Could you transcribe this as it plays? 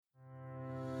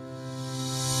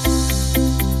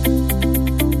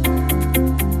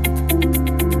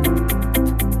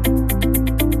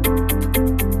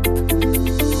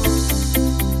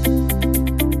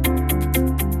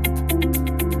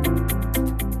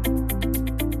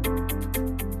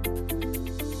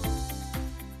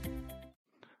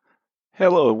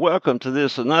Hello, welcome to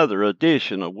this another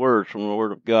edition of Words from the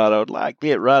Word of God. I would like to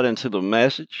get right into the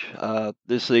message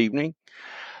this evening.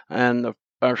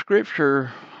 Our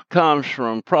scripture comes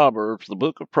from Proverbs, the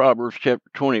book of Proverbs, chapter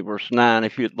 20, verse 9.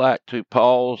 If you'd like to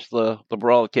pause the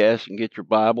broadcast and get your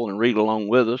Bible and read along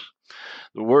with us,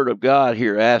 the Word of God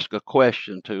here asks a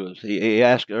question to us. He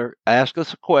asks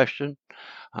us a question,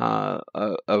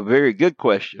 a very good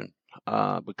question.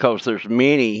 Because there's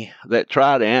many that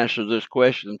try to answer this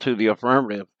question to the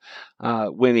affirmative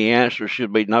when the answer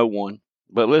should be no one.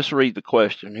 But let's read the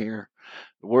question here.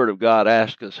 The Word of God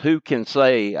asks us, who can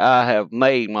say, I have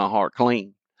made my heart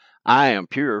clean? I am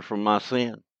pure from my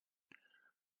sin.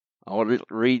 I want to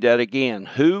read that again.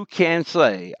 Who can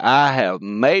say, I have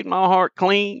made my heart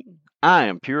clean? I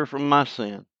am pure from my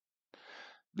sin.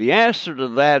 The answer to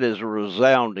that is a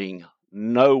resounding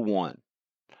no one.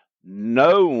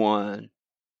 No one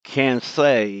can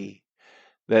say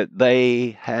that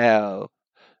they have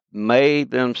made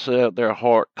themselves their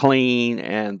heart clean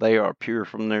and they are pure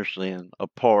from their sin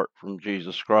apart from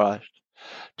Jesus Christ.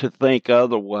 To think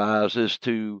otherwise is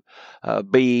to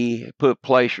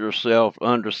place yourself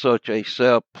under such a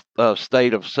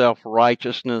state of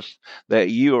self-righteousness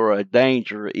that you are a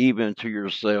danger even to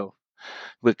yourself,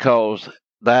 because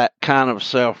that kind of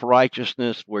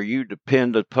self-righteousness where you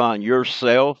depend upon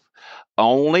yourself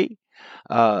only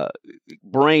uh,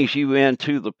 brings you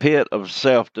into the pit of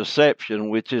self-deception,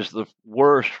 which is the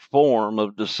worst form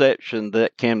of deception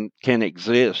that can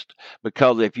exist.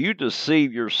 Because if you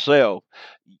deceive yourself,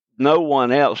 no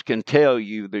one else can tell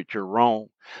you that you're wrong.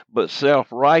 But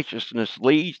self-righteousness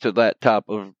leads to that type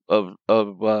of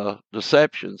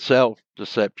deception,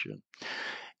 self-deception.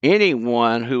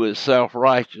 Anyone who is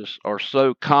self-righteous or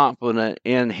so confident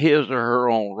in his or her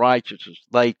own righteousness,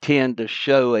 they tend to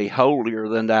show a holier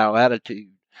than thou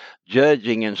attitude,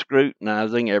 judging and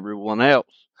scrutinizing everyone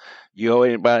else. You know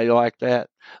anybody like that?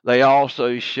 They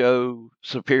also show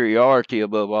superiority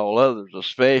above all others,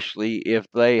 especially if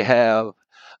they have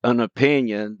an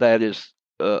opinion that is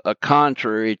a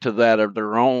contrary to that of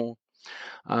their own.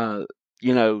 Uh,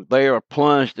 they are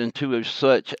plunged into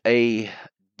such a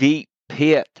deep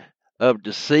pit of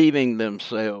deceiving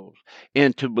themselves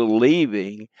into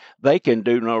believing they can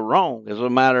do no wrong. As a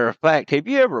matter of fact, have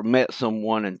you ever met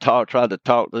someone and tried to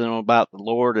talk to them about the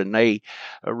Lord, and they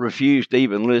refuse to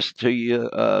even listen to you,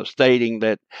 stating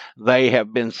that they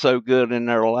have been so good in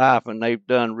their life and they've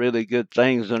done really good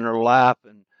things in their life?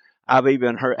 And I've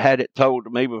even had it told to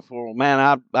me before,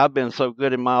 man, I've been so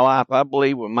good in my life. I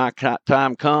believe when my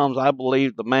time comes, I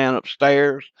believe the man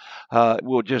upstairs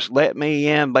will just let me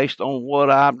in based on what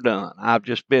I've done. I've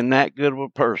just been that good of a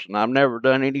person. I've never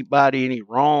done anybody any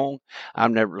wrong.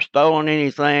 I've never stolen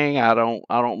anything. I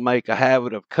don't make a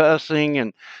habit of cussing.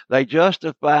 And they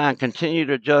justify and continue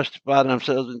to justify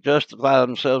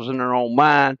themselves in their own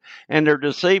mind, and they're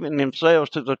deceiving themselves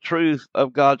to the truth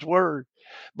of God's word,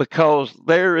 because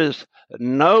there is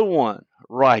no one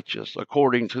righteous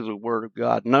according to the word of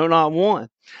God. No, not one.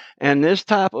 And this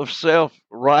type of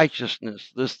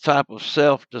self-righteousness, this type of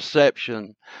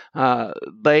self-deception,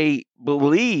 they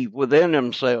believe within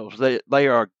themselves that they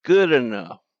are good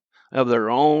enough of their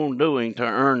own doing to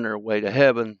earn their way to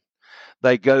heaven.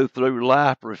 They go through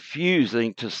life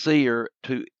refusing to see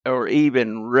or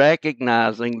even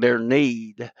recognizing their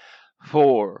need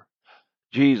for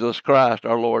Jesus Christ,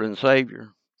 our Lord and Savior.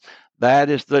 That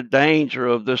is the danger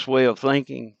of this way of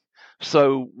thinking.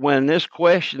 So when this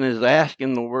question is asked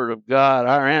in the Word of God,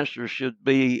 our answer should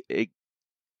be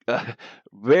uh,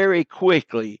 very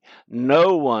quickly,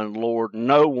 no one, Lord,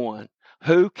 no one.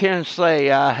 Who can say,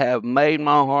 I have made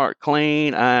my heart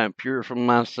clean, I am pure from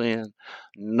my sin?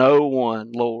 No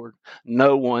one, Lord.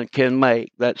 No one can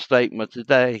make that statement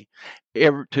today.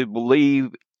 Ever to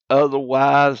believe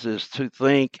otherwise is to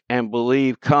think and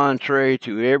believe contrary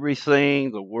to everything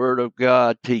the Word of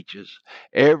God teaches.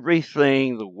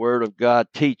 Everything the Word of God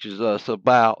teaches us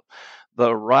about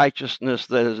the righteousness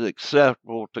that is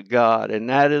acceptable to God. And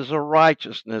that is a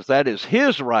righteousness, that is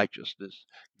His righteousness,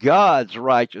 God's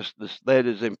righteousness that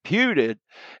is imputed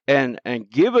and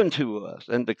given to us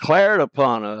and declared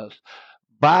upon us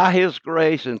by His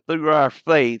grace and through our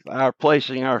faith, our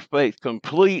placing our faith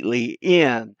completely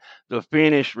in the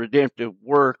finished redemptive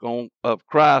work of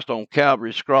Christ on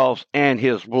Calvary's cross and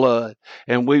His blood.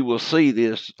 And we will see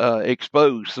this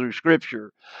exposed through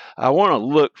Scripture. I want to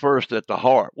look first at the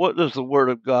heart. What does the Word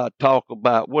of God talk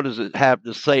about? What does it have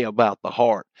to say about the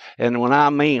heart? And when I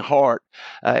mean heart,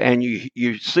 and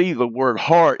you see the word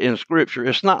heart in Scripture,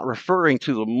 it's not referring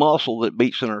to the muscle that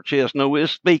beats in our chest. No,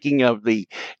 it's speaking of the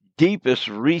deepest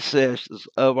recesses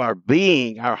of our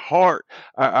being, our heart,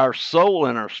 our soul,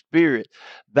 and our spirit,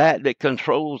 that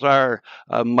controls our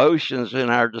emotions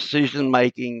and our decision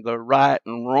making, the right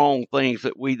and wrong things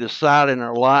that we decide in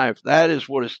our life. That is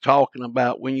what it's talking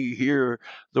about when you hear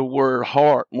the word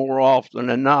heart more often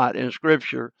than not in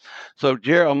Scripture. So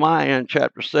Jeremiah in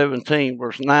chapter 17,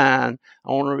 verse 9,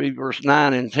 I want to read verse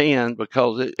 9 and 10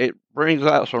 because it brings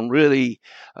out some really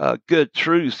good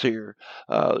truths here.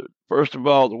 First of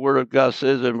all, the Word of God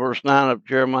says in verse 9 of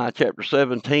Jeremiah chapter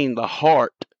 17, the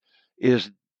heart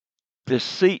is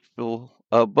deceitful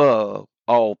above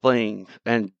all things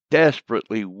and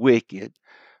desperately wicked.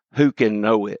 Who can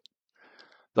know it?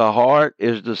 The heart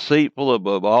is deceitful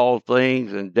above all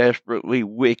things and desperately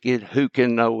wicked. Who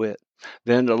can know it?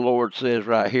 Then the Lord says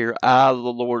right here, I, the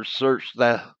Lord, search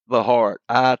the heart.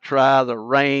 I try the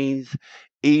reins,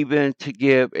 even to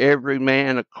give every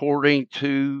man according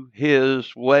to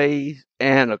his ways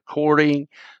and according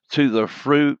to the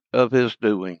fruit of his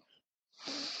doing.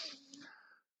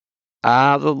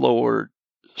 I, the Lord,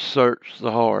 search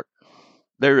the heart.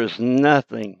 There is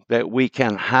nothing that we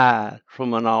can hide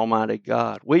from an almighty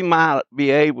God. We might be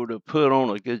able to put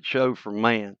on a good show for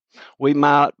man. We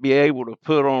might be able to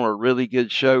put on a really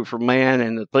good show for man,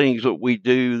 and the things that we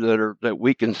do that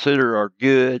we consider are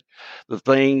good, the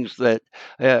things that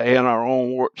in our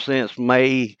own sense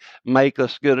may make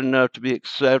us good enough to be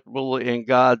acceptable in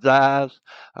God's eyes.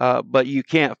 But you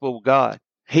can't fool God.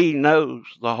 He knows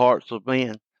the hearts of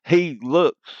men. He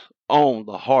looks on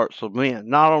the hearts of men,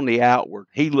 not on the outward.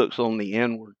 He looks on the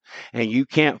inward, and you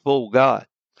can't fool God.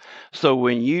 So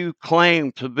when you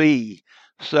claim to be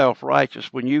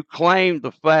self-righteous, when you claim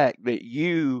the fact that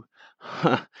you,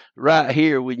 right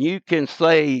here, when you can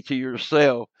say to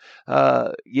yourself,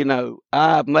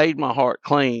 I've made my heart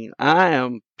clean, I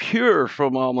am pure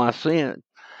from all my sin,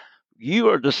 you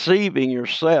are deceiving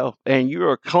yourself and you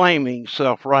are claiming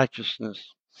self-righteousness.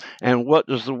 And what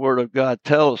does the Word of God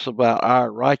tell us about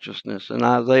our righteousness? In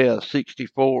Isaiah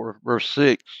 64, verse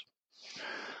 6,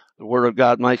 the Word of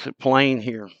God makes it plain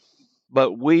here.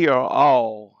 But we are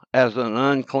all as an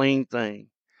unclean thing,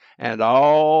 and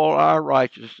all our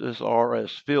righteousness are as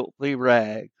filthy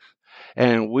rags,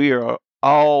 and we are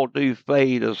all do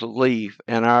fade as a leaf,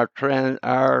 and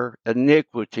our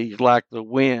iniquities, like the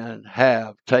wind,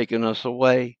 have taken us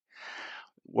away.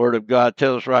 Word of God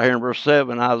tells us right here in verse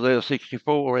 7, Isaiah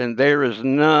 64, and there is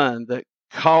none that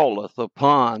calleth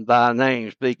upon thy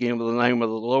name, speaking of the name of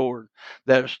the Lord,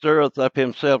 that stirreth up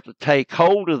himself to take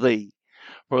hold of thee.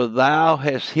 For thou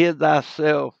hast hid thy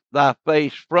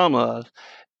face from us,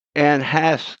 and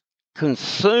hast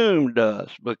consumed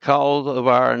us because of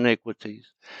our iniquities.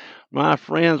 My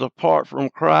friends, apart from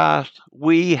Christ,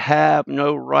 we have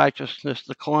no righteousness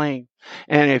to claim.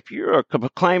 And if you're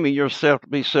claiming yourself to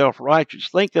be self-righteous,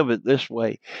 think of it this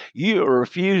way. You are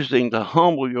refusing to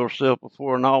humble yourself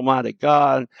before an almighty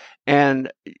God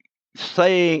and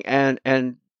saying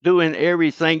and doing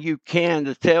everything you can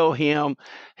to tell him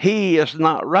he is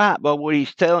not right by what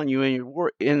he's telling you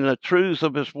in the truths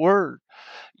of his word.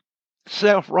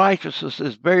 Self-righteousness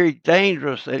is very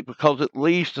dangerous because it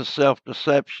leads to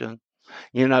self-deception.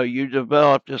 You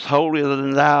develop this holier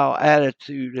than thou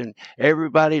attitude, and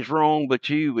everybody's wrong but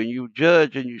you, and you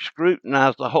judge and you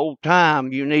scrutinize the whole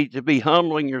time. You need to be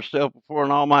humbling yourself before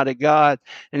an almighty God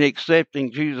and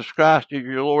accepting Jesus Christ as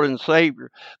your Lord and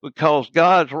Savior, because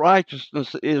God's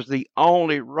righteousness is the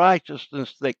only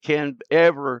righteousness that can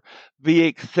ever be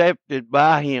accepted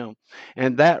by him.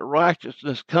 And that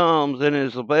righteousness comes and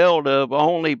is availed of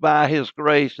only by his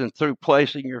grace and through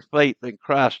placing your faith in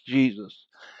Christ Jesus,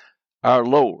 our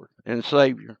Lord and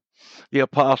Savior. The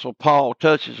Apostle Paul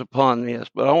touches upon this,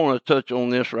 but I want to touch on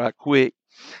this right quick.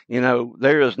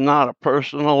 There is not a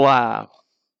person alive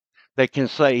that can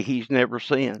say he's never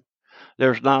sinned.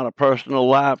 There's not a person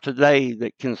alive today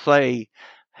that can say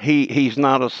he's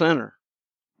not a sinner.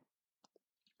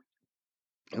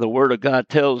 The Word of God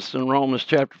tells us in Romans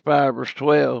chapter 5, verse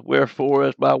 12, wherefore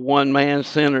as by one man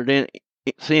sin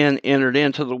entered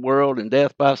into the world, and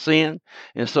death by sin,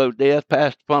 and so death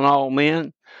passed upon all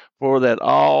men, for that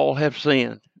all have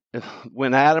sinned.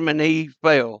 When Adam and Eve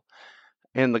fell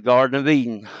in the Garden of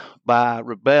Eden by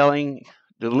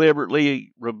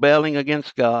deliberately rebelling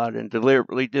against God and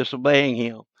deliberately disobeying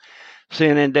him,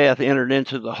 sin and death entered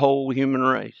into the whole human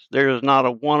race. There is not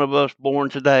a one of us born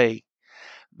today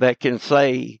that can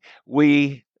say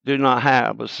we do not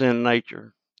have a sin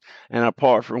nature. And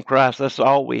apart from Christ, that's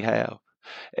all we have.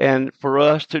 And for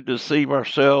us to deceive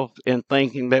ourselves in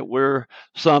thinking that we're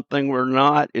something we're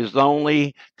not is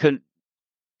only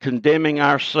condemning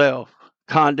ourselves,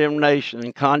 condemnation,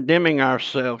 and condemning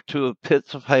ourselves to the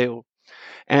pits of hell.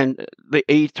 and the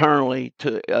eternally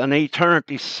to an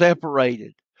eternity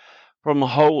separated from a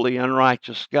holy and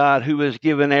righteous God who has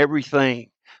given everything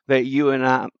that you and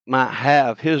I might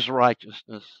have, his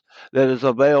righteousness that is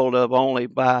availed of only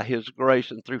by his grace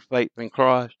and through faith in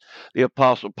Christ. The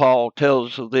Apostle Paul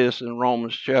tells us of this in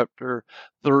Romans chapter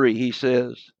 3. He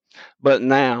says, "But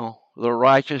now the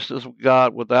righteousness of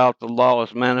God without the law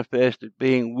is manifested,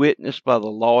 being witnessed by the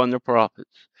law and the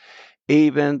prophets,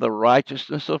 even the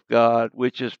righteousness of God,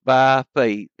 which is by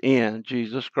faith in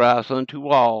Jesus Christ unto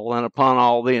all and upon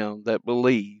all them that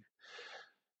believe.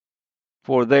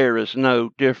 For there is no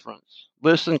difference."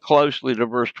 Listen closely to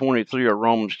verse 23 of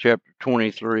Romans chapter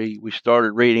 23. We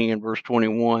started reading in verse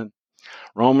 21.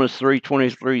 Romans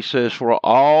 3:23 says, "For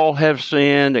all have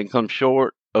sinned and come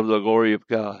short of the glory of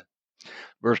God."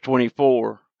 Verse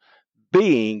 24,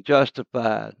 "Being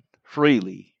justified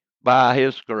freely by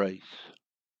his grace."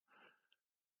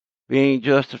 Being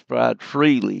justified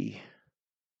freely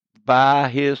by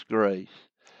his grace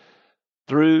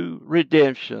through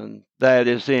redemption that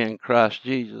is in Christ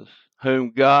Jesus,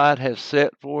 whom God has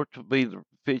set forth to be the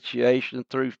propitiation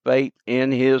through faith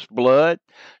in his blood,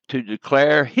 to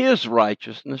declare his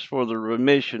righteousness for the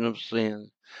remission of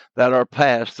sins that are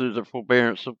passed through the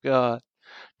forbearance of God.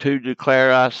 To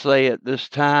declare, I say, at this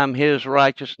time his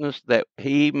righteousness, that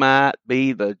he might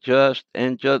be the just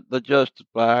and the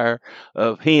justifier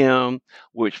of him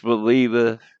which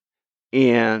believeth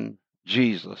in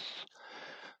Jesus.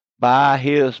 By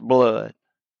his blood,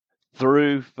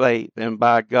 through faith, and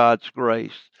by God's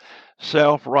grace.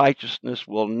 Self-righteousness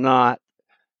will not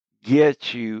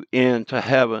get you into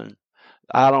heaven.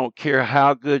 I don't care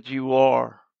how good you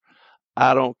are.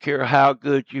 I don't care how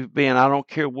good you've been. I don't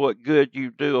care what good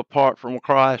you do apart from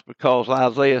Christ, because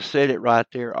Isaiah said it right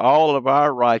there. All of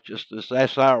our righteousness,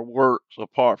 that's our works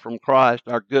apart from Christ,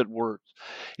 our good works,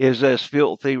 is as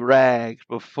filthy rags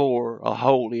before a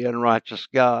holy and righteous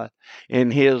God.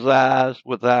 In his eyes,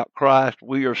 without Christ,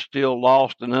 we are still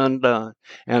lost and undone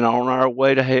and on our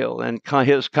way to hell, and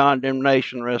his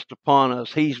condemnation rests upon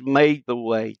us. He's made the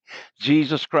way.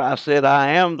 Jesus Christ said, "I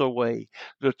am the way,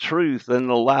 the truth, and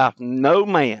the life. No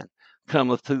man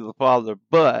cometh to the Father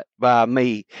but by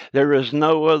me." There is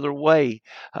no other way.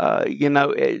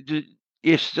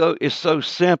 It's so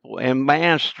simple, and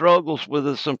man struggles with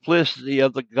the simplicity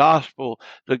of the gospel,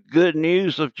 the good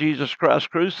news of Jesus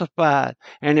Christ crucified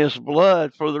and his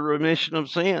blood for the remission of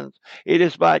sins. It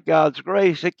is by God's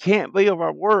grace. It can't be of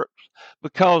our works,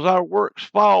 because our works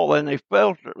fall, and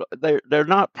they're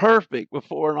not perfect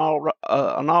before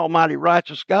an almighty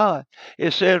righteous God.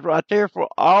 It says right there, "For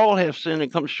all have sinned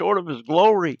and come short of his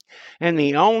glory," and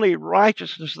the only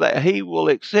righteousness that he will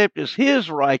accept is his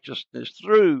righteousness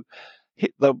through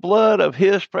the blood of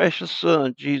his precious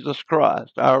Son, Jesus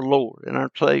Christ, our Lord and our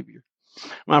Savior.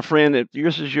 My friend, if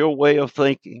this is your way of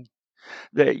thinking,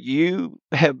 that you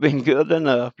have been good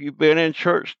enough, you've been in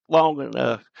church long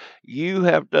enough, you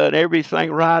have done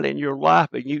everything right in your life,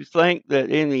 and you think that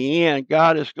in the end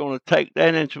God is going to take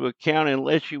that into account and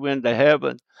let you into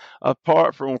heaven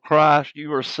apart from Christ,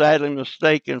 you are sadly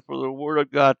mistaken. For the Word of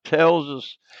God tells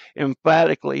us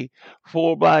emphatically,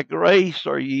 "For by grace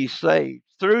are ye saved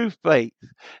through faith,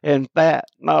 and that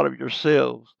not of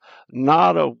yourselves,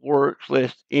 not of works,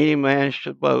 lest any man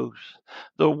should boast."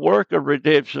 The work of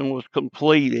redemption was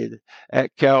completed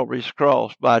at Calvary's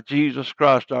cross by Jesus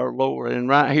Christ our Lord. And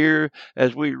right here,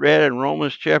 as we read in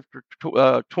Romans chapter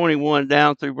 21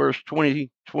 down through verse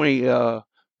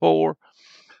 24,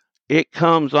 it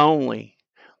comes only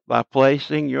by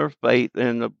placing your faith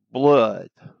in the blood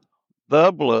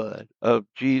of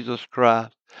Jesus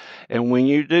Christ. And when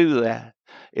you do that,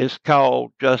 it's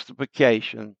called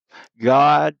justification.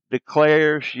 God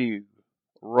declares you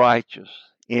righteous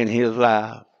in his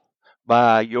eyes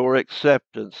by your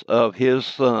acceptance of his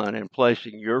Son and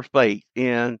placing your faith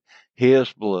in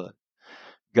his blood.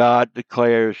 God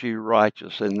declares you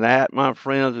righteous. And that, my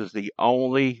friends, is the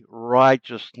only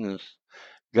righteousness,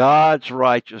 God's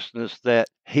righteousness, that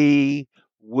he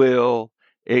will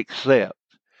accept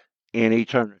in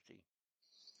eternity.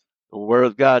 The Word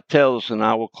of God tells us, and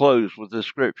I will close with this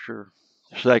scripture,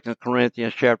 2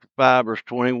 Corinthians chapter 5, verse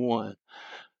 21.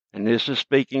 And this is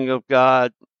speaking of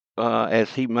God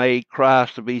as he made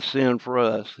Christ to be sin for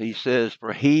us. He says,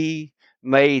 "For he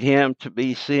made him to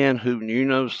be sin who knew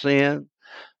no sin,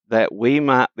 that we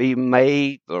might be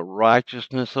made the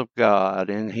righteousness of God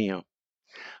in him."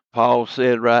 Paul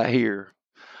said right here,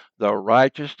 "The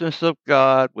righteousness of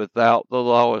God without the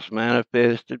law is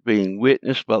manifested, being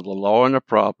witnessed by the law and the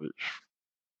prophets,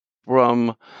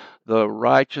 for the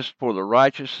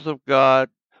righteousness of God,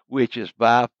 which is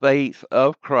by faith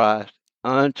of Christ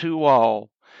unto all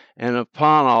and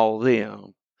upon all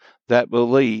them that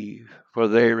believe, for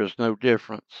there is no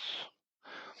difference,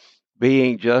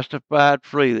 being justified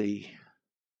freely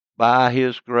by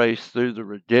his grace through the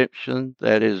redemption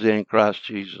that is in Christ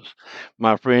Jesus.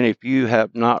 My friend, if you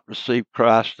have not received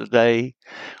Christ today,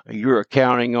 you're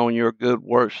counting on your good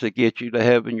works to get you to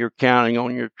heaven. You're counting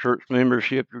on your church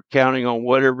membership. You're counting on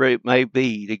whatever it may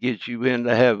be to get you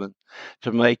into heaven,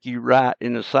 to make you right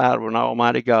in the sight of an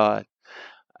almighty God.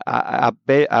 I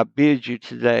bid you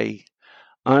today,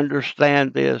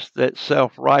 understand this, that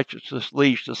self-righteousness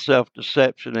leads to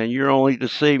self-deception, and you're only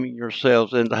deceiving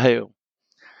yourselves into hell.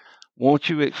 Won't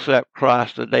you accept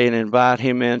Christ today and invite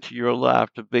him into your life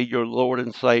to be your Lord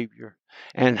and Savior,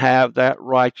 and have that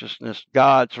righteousness,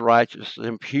 God's righteousness,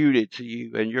 imputed to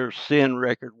you and your sin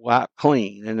record wiped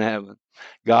clean in heaven?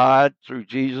 God, through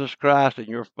Jesus Christ and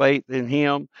your faith in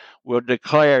him, will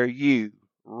declare you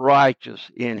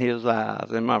righteous in his eyes.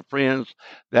 And my friends,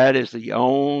 that is the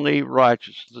only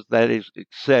righteousness that is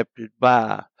accepted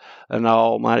by an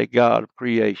almighty God of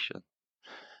creation.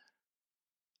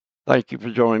 Thank you for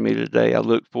joining me today. I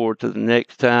look forward to the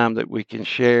next time that we can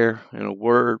share in a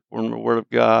word from the Word of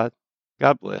God.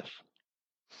 God bless.